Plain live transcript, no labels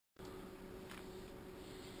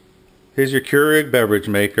Here's your Keurig Beverage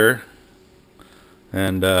Maker,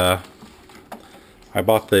 and I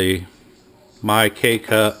bought the My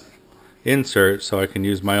K-Cup insert so I can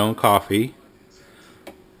use my own coffee.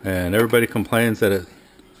 And everybody complains that it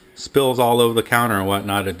spills all over the counter and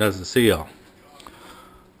whatnot. It doesn't seal.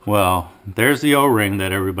 Well, there's the O-ring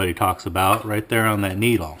that everybody talks about right there on that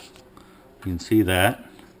needle. You can see that.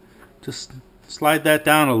 Just slide that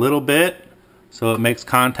down a little bit so it makes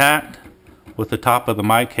contact with the top of the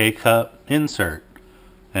My K-Cup insert,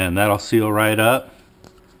 and that'll seal right up,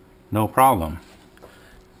 no problem.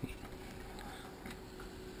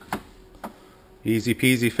 Easy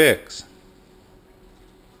peasy fix.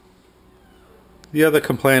 The other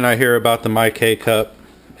complaint I hear about the My K-Cup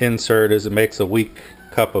insert is it makes a weak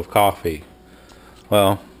cup of coffee.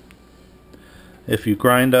 Well, if you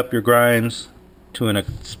grind up your grinds to an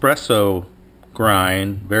espresso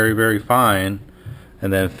grind, very, very fine,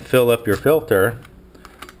 and then fill up your filter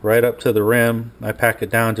right up to the rim. I pack it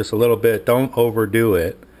down just a little bit. Don't overdo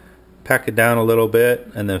it. Pack it down a little bit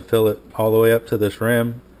and then fill it all the way up to this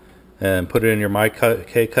rim and put it in your My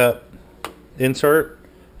K-Cup insert.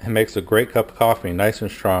 It makes a great cup of coffee, nice and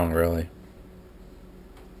strong, really.